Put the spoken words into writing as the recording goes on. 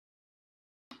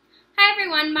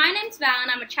everyone, my name's Val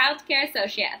and I'm a childcare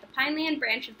associate at the Pineland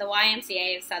branch of the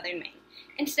YMCA of Southern Maine.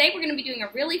 And today we're going to be doing a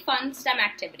really fun STEM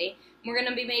activity. We're going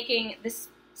to be making this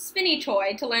spinny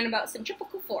toy to learn about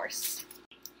centripetal force.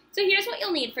 So here's what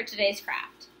you'll need for today's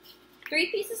craft.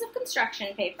 3 pieces of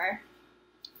construction paper,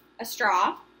 a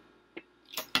straw,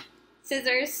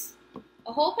 scissors,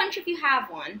 a hole punch if you have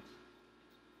one,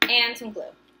 and some glue.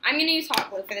 I'm going to use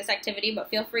hot glue for this activity, but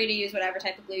feel free to use whatever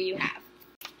type of glue you have.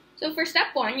 So for step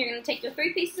 1, you're going to take your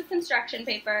 3 pieces of construction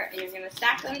paper and you're going to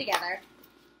stack them together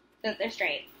so that they're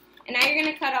straight. And now you're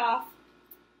going to cut off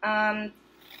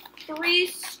 3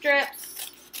 strips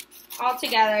all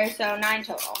together, so 9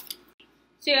 total.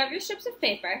 So you have your strips of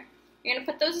paper, you're going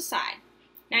to put those aside.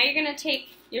 Now you're going to take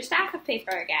your stack of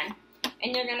paper again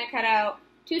and you're going to cut out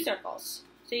 2 circles.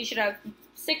 So you should have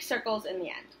 6 circles in the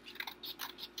end.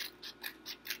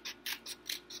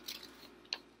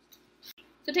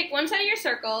 So take one side of your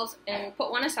circles and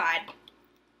put one aside,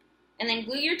 and then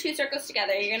glue your 2 circles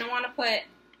together. You're going to want to put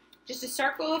just a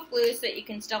circle of glue so that you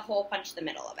can still hole punch the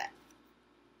middle of it.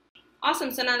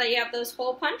 Awesome, so now that you have those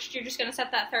hole punched, you're just going to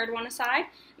set that third one aside,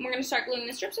 and we're going to start gluing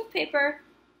the strips of paper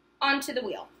onto the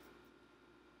wheel.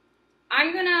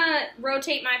 I'm going to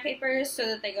rotate my papers so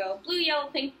that they go blue, yellow,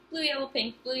 pink, blue, yellow,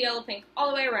 pink, blue, yellow, pink, all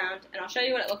the way around, and I'll show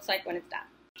you what it looks like when it's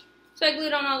done. So I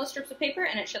glued on all the strips of paper,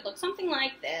 and it should look something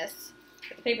like this.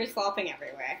 The paper's flopping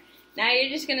everywhere. Now you're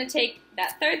just going to take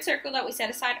that third circle that we set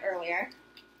aside earlier,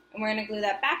 and we're going to glue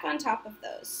that back on top of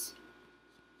those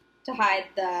to hide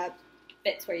the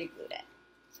bits where you glued it.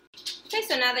 Okay,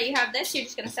 so now that you have this, you're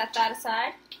just going to set that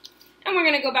aside, and we're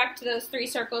going to go back to those 3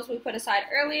 circles we put aside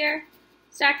earlier,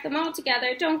 stack them all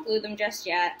together, don't glue them just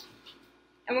yet,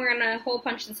 and we're going to hole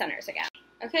punch the centers again.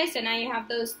 Okay, so now you have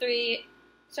those 3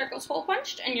 circles hole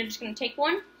punched, and you're just going to take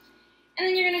one, and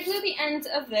then you're going to glue the ends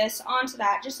of this onto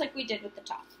that, just like we did with the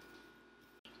top.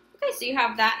 Okay, so you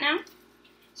have that now.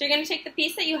 So you're going to take the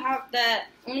piece that you have that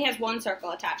only has 1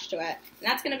 circle attached to it, and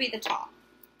that's going to be the top.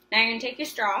 Now you're going to take your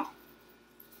straw.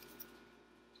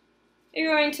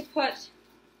 You're going to put,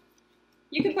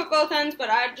 you can put both ends, but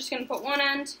I'm just going to put one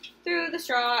end through the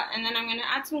straw, and then I'm going to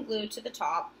add some glue to the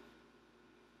top,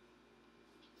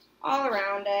 all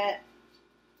around it.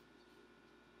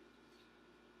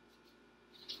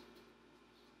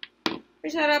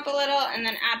 Push that up a little, and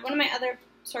then add one of my other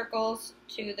circles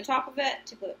to the top of it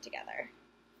to glue it together.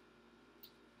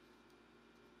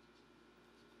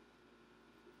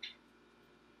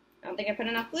 I don't think I put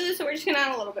enough glue, so we're just going to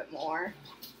add a little bit more.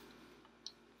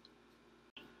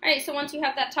 Alright, so once you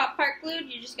have that top part glued,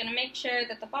 you're just going to make sure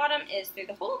that the bottom is through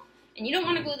the hole, and you don't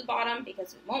want to glue the bottom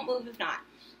because it won't move if not.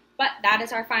 But that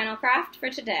is our final craft for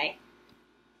today.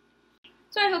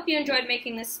 So I hope you enjoyed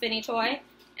making this spinny toy.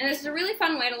 And this is a really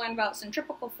fun way to learn about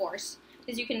centripetal force,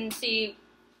 because you can see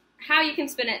how you can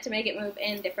spin it to make it move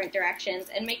in different directions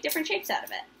and make different shapes out of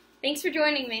it. Thanks for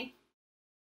joining me.